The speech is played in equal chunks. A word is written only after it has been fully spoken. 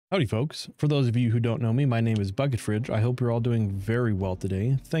Howdy folks, for those of you who don't know me, my name is Bucket Fridge. I hope you're all doing very well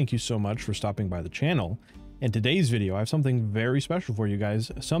today. Thank you so much for stopping by the channel. In today's video, I have something very special for you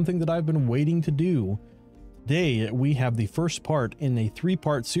guys, something that I've been waiting to do. Today, we have the first part in a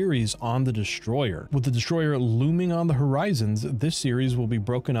three-part series on the Destroyer. With the Destroyer looming on the horizons, this series will be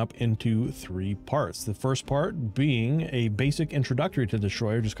broken up into three parts. The first part being a basic introductory to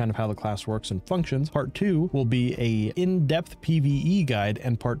Destroyer, just kind of how the class works and functions. Part 2 will be a in-depth PvE guide,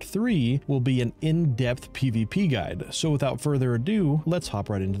 and part 3 will be an in-depth PvP guide. So without further ado, let's hop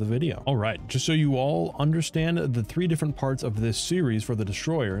right into the video. All right, just so you all understand the three different parts of this series for the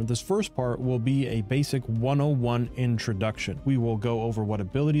Destroyer, this first part will be a basic 101 introduction. We will go over what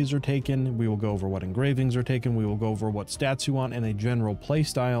abilities are taken, we will go over what engravings are taken, we will go over what stats you want and a general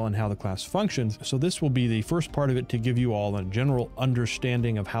playstyle and how the class functions. So this will be the first part of it to give you all a general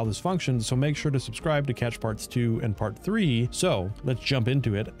understanding of how this functions, so make sure to subscribe to catch parts 2 and part 3. So let's jump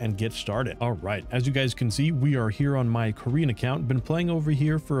into it and get started. All right, as you guys can see, we are here on my Korean account. Been playing over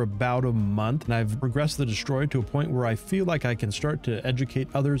here for about a month, and I've progressed the Destroyer to a point where I feel like I can start to educate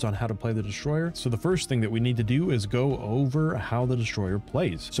others on how to play the Destroyer. So the first thing that we need to do is go over how the Destroyer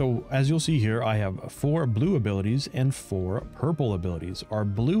plays. So as you'll see here, I have 4 blue abilities and 4 purple abilities. Our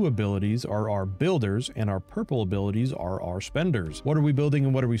blue abilities are our builders and our purple abilities are our spenders. What are we building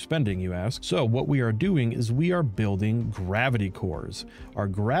and what are we spending, you ask? So what we are doing is we are building gravity cores. Our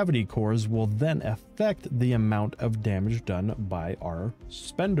gravity cores will then affect the amount of damage done by our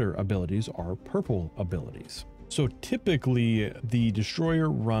spender abilities, our purple abilities. So typically the Destroyer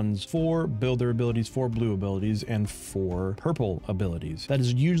runs 4 builder abilities, 4 blue abilities, and 4 purple abilities. That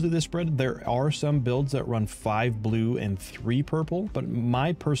is usually the spread. There are some builds that run 5 blue and 3 purple, but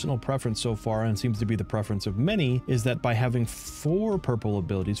my personal preference so far, and seems to be the preference of many, is that by having 4 purple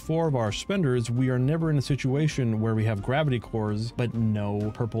abilities, 4 of our spenders, we are never in a situation where we have gravity cores, but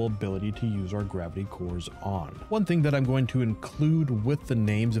no purple ability to use our gravity cores on. One thing that I'm going to include with the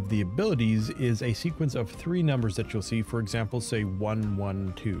names of the abilities is a sequence of 3 numbers that you'll see. For example, say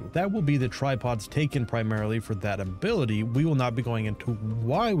 112. That will be the tripods taken primarily for that ability. We will not be going into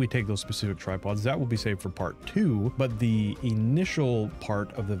why we take those specific tripods. That will be saved for part 2, but the initial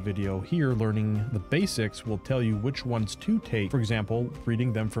part of the video here, learning the basics, will tell you which ones to take. For example,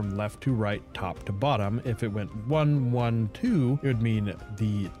 reading them from left to right, top to bottom. If it went 112, it would mean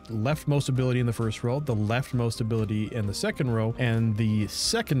the leftmost ability in the first row, the leftmost ability in the second row, and the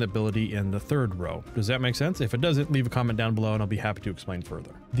second ability in the third row. Does that make sense? If it doesn't, leave a comment down below and I'll be happy to explain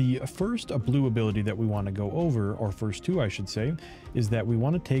further. The first blue ability that we want to go over, or first 2 I should say, is that we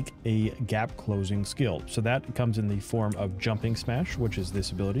want to take a gap closing skill. So that comes in the form of jumping smash, which is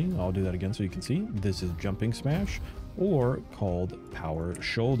this ability. I'll do that again so you can see. This is jumping smash, or called power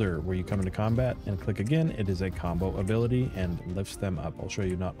shoulder, where you come into combat and click again. It is a combo ability and lifts them up. I'll show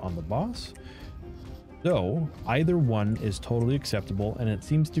you not on the boss. So either one is totally acceptable, and it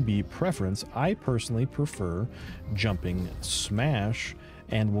seems to be preference. I personally prefer jumping smash,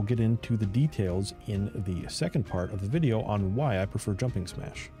 and we'll get into the details in the second part of the video on why I prefer jumping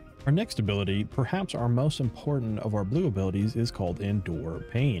smash. Our next ability, perhaps our most important of our blue abilities, is called Endure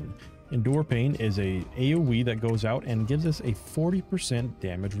Pain. Endure Pain is a AoE that goes out and gives us a 40%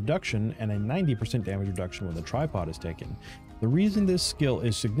 damage reduction and a 90% damage reduction when the tripod is taken. The reason this skill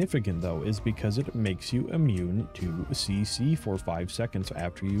is significant though is because it makes you immune to CC for 5 seconds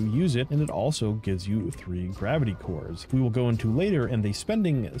after you use it, and it also gives you 3 gravity cores. We will go into later in the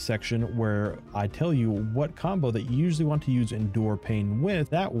spending section where I tell you what combo that you usually want to use Endure Pain with.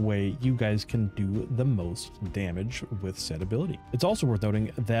 That way you guys can do the most damage with said ability. It's also worth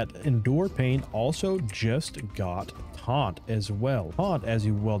noting that Endure Pain also just got Taunt as well. Taunt, as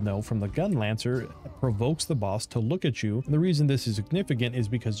you well know from the Gun Lancer, provokes the boss to look at you. And the reason this is significant is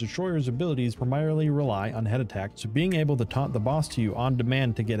because Destroyer's abilities primarily rely on head attack, so being able to taunt the boss to you on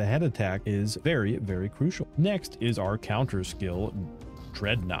demand to get a head attack is very, very crucial. Next is our counter skill,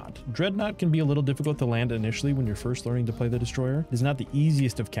 Dreadnought. Dreadnought can be a little difficult to land initially when you're first learning to play the Destroyer. It is not the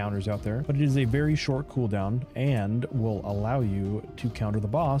easiest of counters out there, but it is a very short cooldown and will allow you to counter the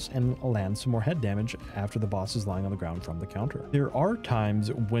boss and land some more head damage after the boss is lying on the ground from the counter. There are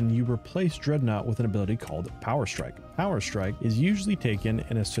times when you replace Dreadnought with an ability called Power Strike. Power Strike is usually taken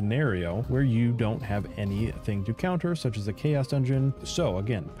in a scenario where you don't have anything to counter, such as a Chaos Dungeon. So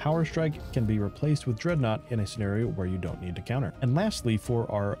again, Power Strike can be replaced with Dreadnought in a scenario where you don't need to counter. And lastly, for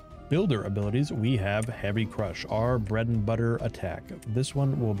our builder abilities, we have Heavy Crush, our bread and butter attack. This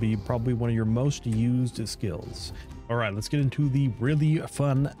one will be probably one of your most used skills. All right, let's get into the really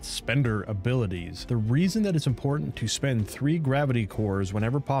fun spender abilities. The reason that it's important to spend 3 gravity cores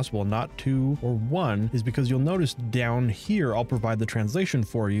whenever possible, not 2 or 1, is because you'll notice down here, I'll provide the translation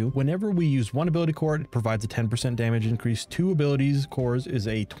for you. Whenever we use 1 ability core, it provides a 10% damage increase, 2 abilities cores is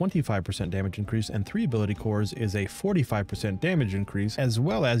a 25% damage increase, and 3 ability cores is a 45% damage increase, as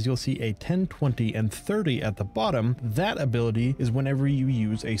well as you'll see a 10, 20, and 30 at the bottom. That ability is whenever you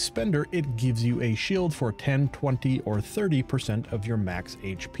use a spender, it gives you a shield for 10, 20, or 30% of your max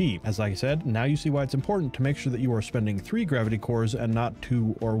HP. As I said, now you see why it's important to make sure that you are spending 3 gravity cores and not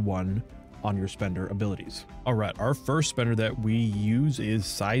 2 or 1 on your spender abilities. All right, our first spender that we use is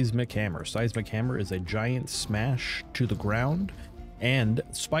Seismic Hammer. Seismic Hammer is a giant smash to the ground, and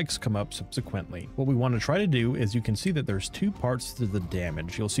spikes come up subsequently. What we want to try to do is, you can see that there's 2 parts to the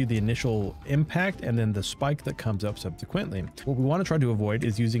damage. You'll see the initial impact and then the spike that comes up subsequently. What we want to try to avoid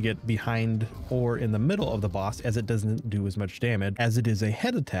is using it behind or in the middle of the boss, as it doesn't do as much damage as it is a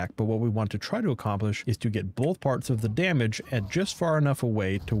head attack. But what we want to try to accomplish is to get both parts of the damage at just far enough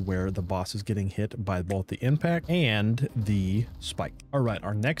away to where the boss is getting hit by both the impact and the spike. All right,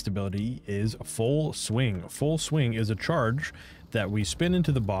 our next ability is Full Swing. Full Swing is a charge that we spin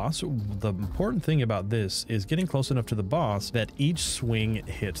into the boss. The important thing about this is getting close enough to the boss that each swing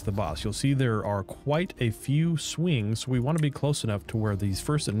hits the boss. You'll see there are quite a few swings, so we want to be close enough to where these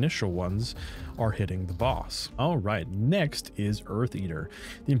first initial ones are hitting the boss. All right, next is Earth Eater.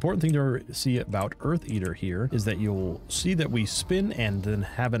 The important thing to see about Earth Eater here is that you'll see that we spin and then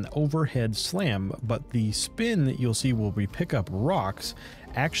have an overhead slam, but the spin that you'll see will we pick up rocks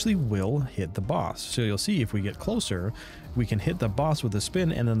actually will hit the boss. So you'll see if we get closer, we can hit the boss with the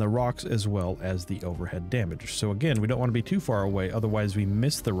spin and then the rocks as well as the overhead damage. So again, we don't want to be too far away, otherwise we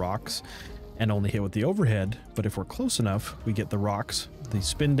miss the rocks and only hit with the overhead. But if we're close enough, we get the rocks, the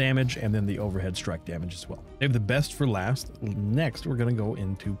spin damage, and then the overhead strike damage as well. Save the best for last. Next, we're going to go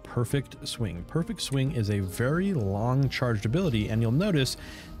into Perfect Swing. Perfect Swing is a very long charged ability, and you'll notice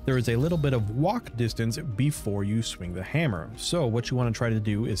there is a little bit of walk distance before you swing the hammer. So what you want to try to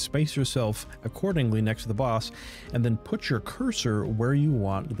do is space yourself accordingly next to the boss and then put your cursor where you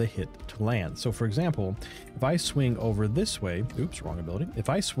want the hit to land. So for example, if I swing over this way, oops, wrong ability. If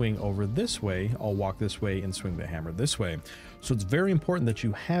I swing over this way, I'll walk this way and swing the hammer this way. So it's very important that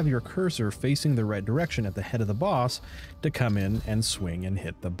you have your cursor facing the right direction at the head of the boss to come in and swing and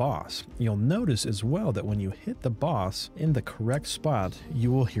hit the boss. You'll notice as well that when you hit the boss in the correct spot,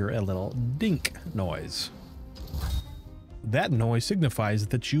 you will hear a little dink noise. That noise signifies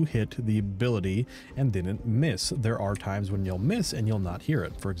that you hit the ability and didn't miss. There are times when you'll miss and you'll not hear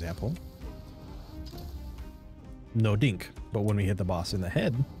it. For example, no dink. But when we hit the boss in the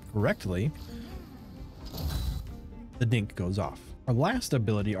head correctly, the dink goes off. Our last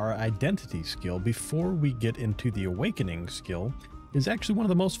ability, our Identity skill, before we get into the Awakening skill, is actually one of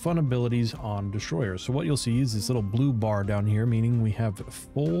the most fun abilities on Destroyer. So what you'll see is this little blue bar down here, meaning we have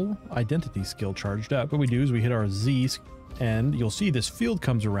full Identity skill charged up. What we do is we hit our Z, and you'll see this field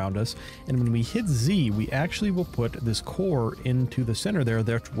comes around us, and when we hit Z, we actually will put this core into the center there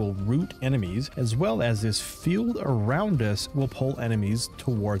that will root enemies, as well as this field around us will pull enemies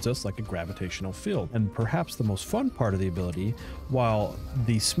towards us like a gravitational field. And perhaps the most fun part of the ability, while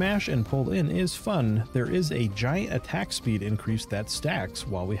the smash and pull in is fun, there is a giant attack speed increase that stacks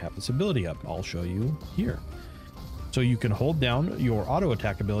while we have this ability up. I'll show you here. So you can hold down your auto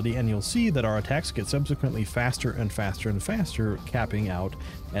attack ability and you'll see that our attacks get subsequently faster and faster and faster, capping out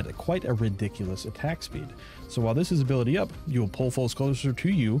at quite a ridiculous attack speed. So while this is ability up, you'll pull foes closer to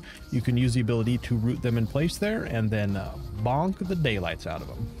you. You can use the ability to root them in place there and then bonk the daylights out of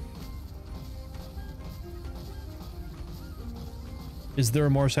them. Is there a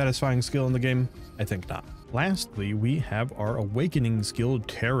more satisfying skill in the game? I think not. Lastly, we have our Awakening skill,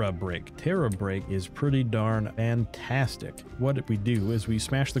 Terra Break. Terra Break is pretty darn fantastic. What we do is we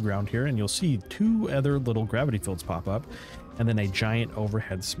smash the ground here and you'll see 2 other little gravity fields pop up and then a giant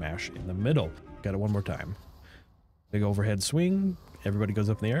overhead smash in the middle. Got it one more time. Big overhead swing, everybody goes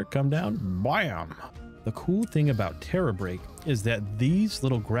up in the air, come down, bam! The cool thing about Terra Break is that these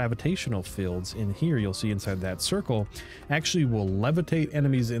little gravitational fields in here, you'll see inside that circle, actually will levitate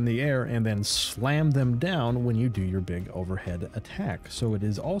enemies in the air and then slam them down when you do your big overhead attack. So it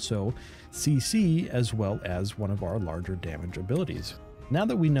is also CC as well as one of our larger damage abilities. Now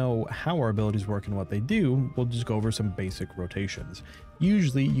that we know how our abilities work and what they do, we'll just go over some basic rotations.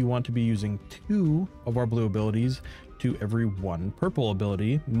 Usually you want to be using 2 of our blue abilities to every 1 purple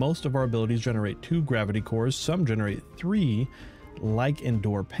ability. Most of our abilities generate 2 gravity cores, some generate 3, like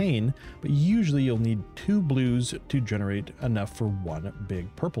Endure Pain, but usually you'll need 2 blues to generate enough for 1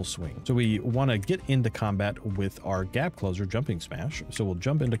 big purple swing. So we want to get into combat with our gap closer jumping smash. So we'll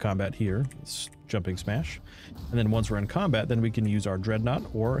jump into combat here, jumping smash, and then once we're in combat, then we can use our dreadnought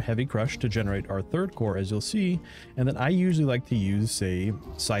or heavy crush to generate our 3rd core, as you'll see. And then I usually like to use, say,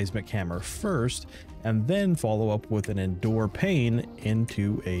 seismic hammer first, and then follow up with an Endure Pain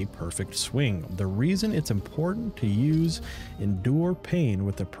into a perfect swing. The reason it's important to use Endure Pain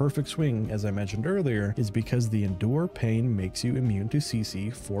with the perfect swing, as I mentioned earlier, is because the Endure Pain makes you immune to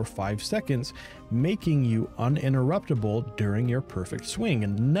CC for 5 seconds, making you uninterruptible during your perfect swing.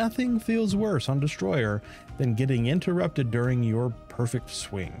 And nothing feels worse on Destroyer than getting interrupted during your perfect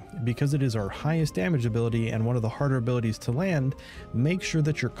swing. Because it is our highest damage ability and one of the harder abilities to land, make sure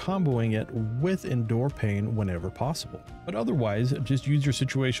that you're comboing it with Endure Pain whenever possible. But otherwise, just use your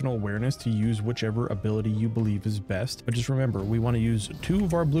situational awareness to use whichever ability you believe is best. But just remember, we want to use 2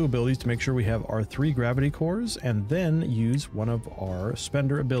 of our blue abilities to make sure we have our 3 gravity cores, and then use one of our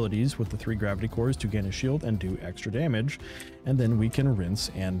spender abilities with the 3 gravity cores to gain a shield and do extra damage. And then we can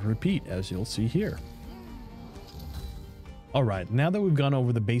rinse and repeat, as you'll see here. Alright, now that we've gone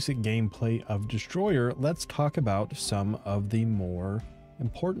over the basic gameplay of Destroyer, let's talk about some of the more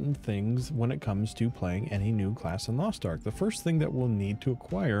important things when it comes to playing any new class in Lost Ark. The first thing that we'll need to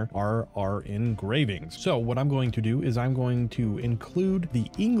acquire are our engravings. So what I'm going to do is I'm going to include the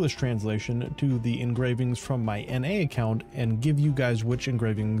English translation to the engravings from my NA account and give you guys which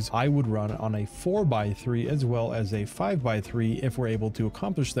engravings I would run on a 4x3 as well as a 5x3 if we're able to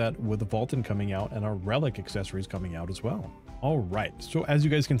accomplish that with the Vaulton coming out and our relic accessories coming out as well. All right, so as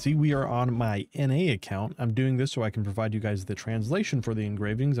you guys can see, we are on my NA account. I'm doing this so I can provide you guys the translation for the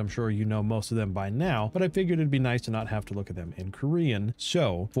engravings. I'm sure you know most of them by now, but I figured it'd be nice to not have to look at them in Korean.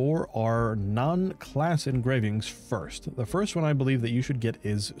 So for our non-class engravings first, the first one I believe that you should get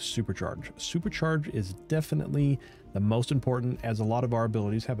is Supercharge. Supercharge is definitely the most important, as a lot of our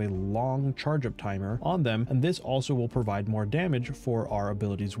abilities have a long charge up timer on them, and this also will provide more damage for our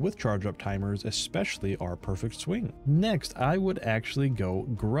abilities with charge up timers, especially our perfect swing. Next, I would actually go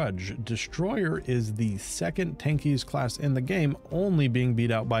Grudge. Destroyer is the 2nd tankiest class in the game, only being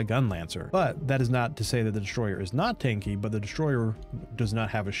beat out by Gunlancer. But that is not to say that the Destroyer is not tanky, but the Destroyer does not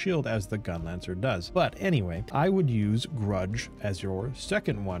have a shield as the Gunlancer does. But anyway, I would use Grudge as your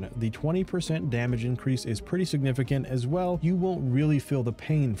second one. The 20% damage increase is pretty significant as well. You won't really feel the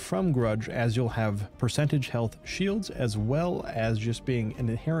pain from Grudge, as you'll have percentage health shields as well as just being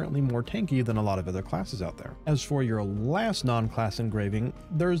inherently more tanky than a lot of other classes out there. As for your last non-class engraving,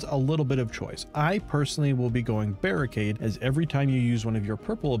 there's a little bit of choice. I personally will be going Barricade, as every time you use one of your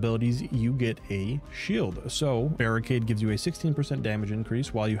purple abilities you get a shield. So Barricade gives you a 16% damage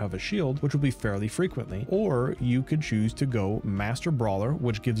increase while you have a shield, which will be fairly frequently. Or you could choose to go Master Brawler,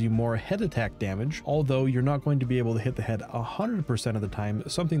 which gives you more head attack damage, although you're not going to be able to hit the head 100% of the time.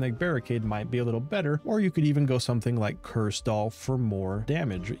 Something like Barricade might be a little better, or you could even go something like Curse Doll for more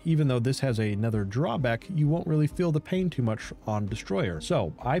damage. Even though this has another drawback, you won't really feel the pain too much on Destroyer.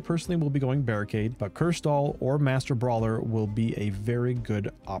 So I personally will be going Barricade, but Curse Doll or Master Brawler will be a very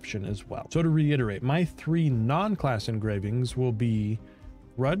good option as well. So to reiterate, my 3 non-class engravings will be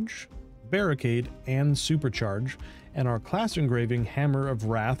Grudge, Barricade, and Supercharge. And our class engraving, Hammer of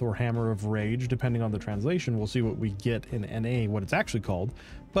Wrath or Hammer of Rage, depending on the translation, we'll see what we get in NA, what it's actually called.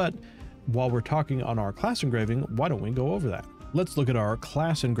 But while we're talking on our class engraving, why don't we go over that? Let's look at our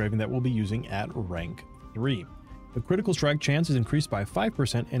class engraving that we'll be using at rank 3. The critical strike chance is increased by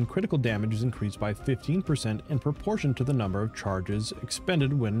 5% and critical damage is increased by 15% in proportion to the number of charges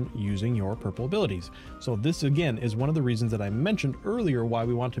expended when using your purple abilities. So this again is one of the reasons that I mentioned earlier why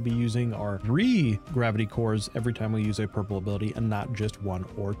we want to be using our 3 gravity cores every time we use a purple ability and not just 1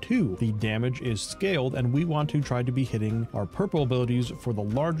 or 2. The damage is scaled and we want to try to be hitting our purple abilities for the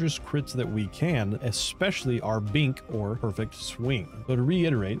largest crits that we can, especially our Bink or perfect swing. So to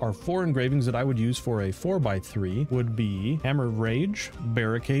reiterate, our 4 engravings that I would use for a 4x3 would be Hammer of Rage,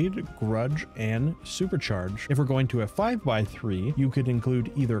 Barricade, Grudge, and Supercharge. If we're going to a 5x3, you could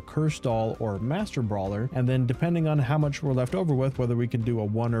include either Curse Doll or Master Brawler, and then depending on how much we're left over with, whether we can do a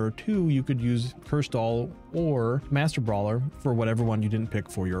 1 or a 2, you could use Curse Doll or Master Brawler for whatever one you didn't pick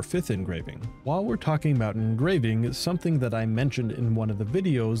for your 5th engraving. While we're talking about engraving, something that I mentioned in one of the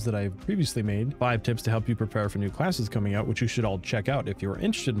videos that I've previously made, 5 tips to help you prepare for new classes coming out, which you should all check out if you're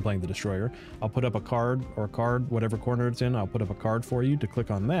interested in playing the Destroyer. I'll put up a card, whatever corner it's in, I'll put up a card for you to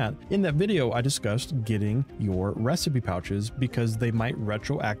click on that. In that video, I discussed getting your recipe pouches because they might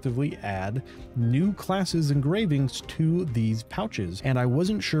retroactively add new classes engravings to these pouches. And I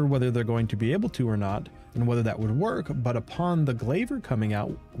wasn't sure whether they're going to be able to or not, and whether that would work, but upon the Glaver coming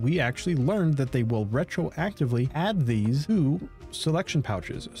out, we actually learned that they will retroactively add these to selection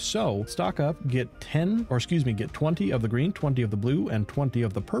pouches. So stock up, get 20 of the green, 20 of the blue, and 20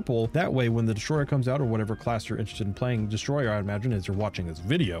 of the purple. That way, when the Destroyer comes out, or whatever class you're interested in playing Destroyer, I imagine, as you're watching this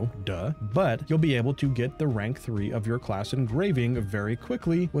video, duh, but you'll be able to get the rank 3 of your class engraving very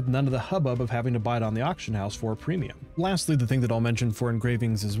quickly with none of the hubbub of having to buy it on the auction house for a premium. Lastly, the thing that I'll mention for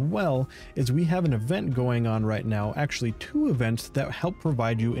engravings as well is we have an event going on right now, actually 2 events that help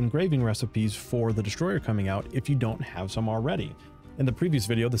provide you engraving recipes for the Destroyer coming out if you don't have some already. In the previous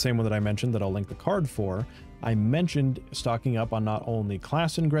video, the same one that I mentioned that I'll link the card for, I mentioned stocking up on not only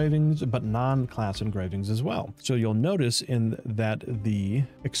class engravings, but non-class engravings as well. So you'll notice in that the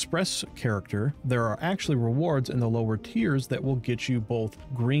Express character, there are actually rewards in the lower tiers that will get you both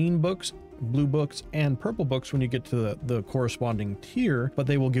green books, blue books, and purple books when you get to the corresponding tier, but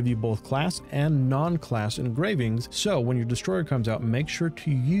they will give you both class and non-class engravings. So when your Destroyer comes out, make sure to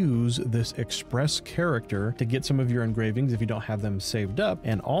use this Express character to get some of your engravings if you don't have them saved up.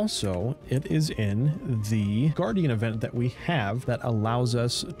 And also, it is in the Guardian event that we have that allows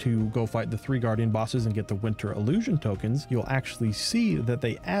us to go fight the 3 Guardian bosses and get the Winter Illusion tokens. You'll actually see that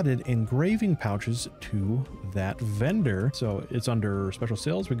they added engraving pouches to that vendor. So it's under special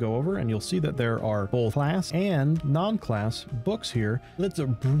sales. We go over and you'll see that there are both class and non-class books here. Let's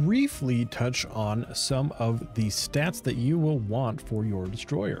briefly touch on some of the stats that you will want for your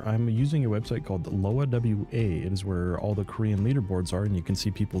Destroyer. I'm using a website called Loa WA. It is where all the Korean leaderboards are, and you can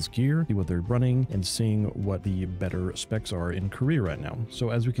see people's gear, see what they're running, and seeing what the better specs are in Korea right now.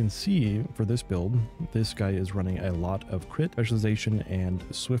 So as we can see for this build, this guy is running a lot of crit, specialization, and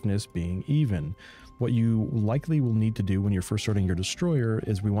swiftness being even. What you likely will need to do when you're first starting your Destroyer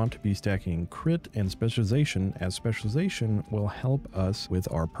is we want to be stacking crit and specialization, as specialization will help us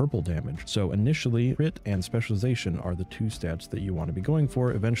with our purple damage. So initially, crit and specialization are the 2 stats that you want to be going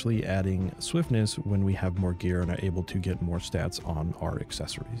for, eventually adding swiftness when we have more gear and are able to get more stats on our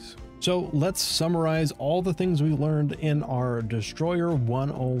accessories. So let's summarize all the things we learned in our Destroyer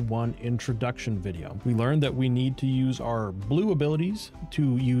 101 introduction video. We learned that we need to use our blue abilities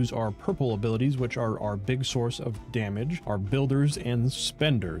to use our purple abilities, which are our big source of damage, our builders and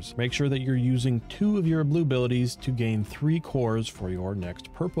spenders. Make sure that you're using 2 of your blue abilities to gain 3 cores for your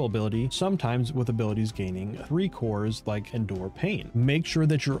next purple ability, sometimes with abilities gaining 3 cores like Endure Pain. Make sure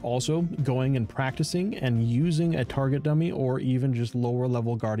that you're also going and practicing and using a target dummy or even just lower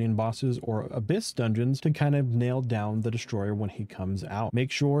level Guardian boss or Abyss dungeons to kind of nail down the Destroyer when he comes out.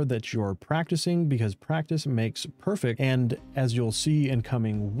 Make sure that you're practicing, because practice makes perfect. And as you'll see in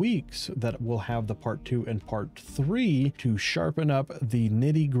coming weeks, that we'll have the part 2 and part 3 to sharpen up the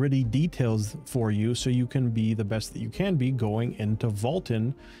nitty-gritty details for you so you can be the best that you can be going into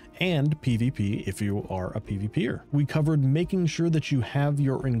Vaultin and PvP if you are a PvPer. We covered making sure that you have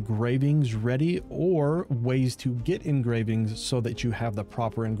your engravings ready, or ways to get engravings so that you have the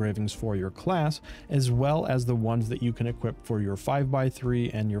proper engravings for your class, as well as the ones that you can equip for your 5x3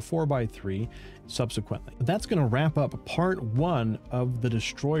 and your 4x3 subsequently. That's going to wrap up part 1 of the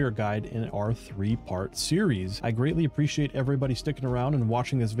Destroyer guide in our 3-part series. I greatly appreciate everybody sticking around and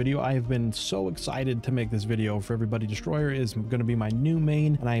watching this video. I have been so excited to make this video for everybody. Destroyer is going to be my new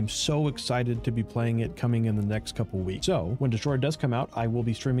main, and I am so excited to be playing it coming in the next couple weeks. So when Destroyer does come out, I will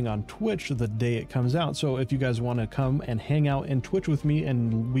be streaming on Twitch the day it comes out. So if you guys want to come and hang out in Twitch with me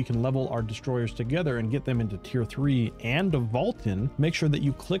and we can level our Destroyers together and get them into tier 3 and a Vaultin, make sure that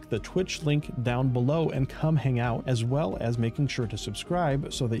you click the Twitch link down below and come hang out, as well as making sure to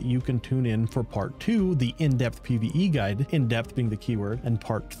subscribe so that you can tune in for part 2, the in-depth PvE guide, in-depth being the keyword, and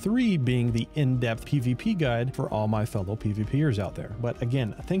part 3 being the in-depth PvP guide for all my fellow PvPers out there. But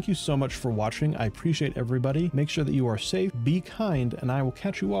again, thank you so much for watching. I appreciate everybody. Make sure that you are safe, be kind, and I will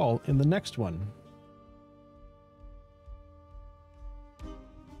catch you all in the next one.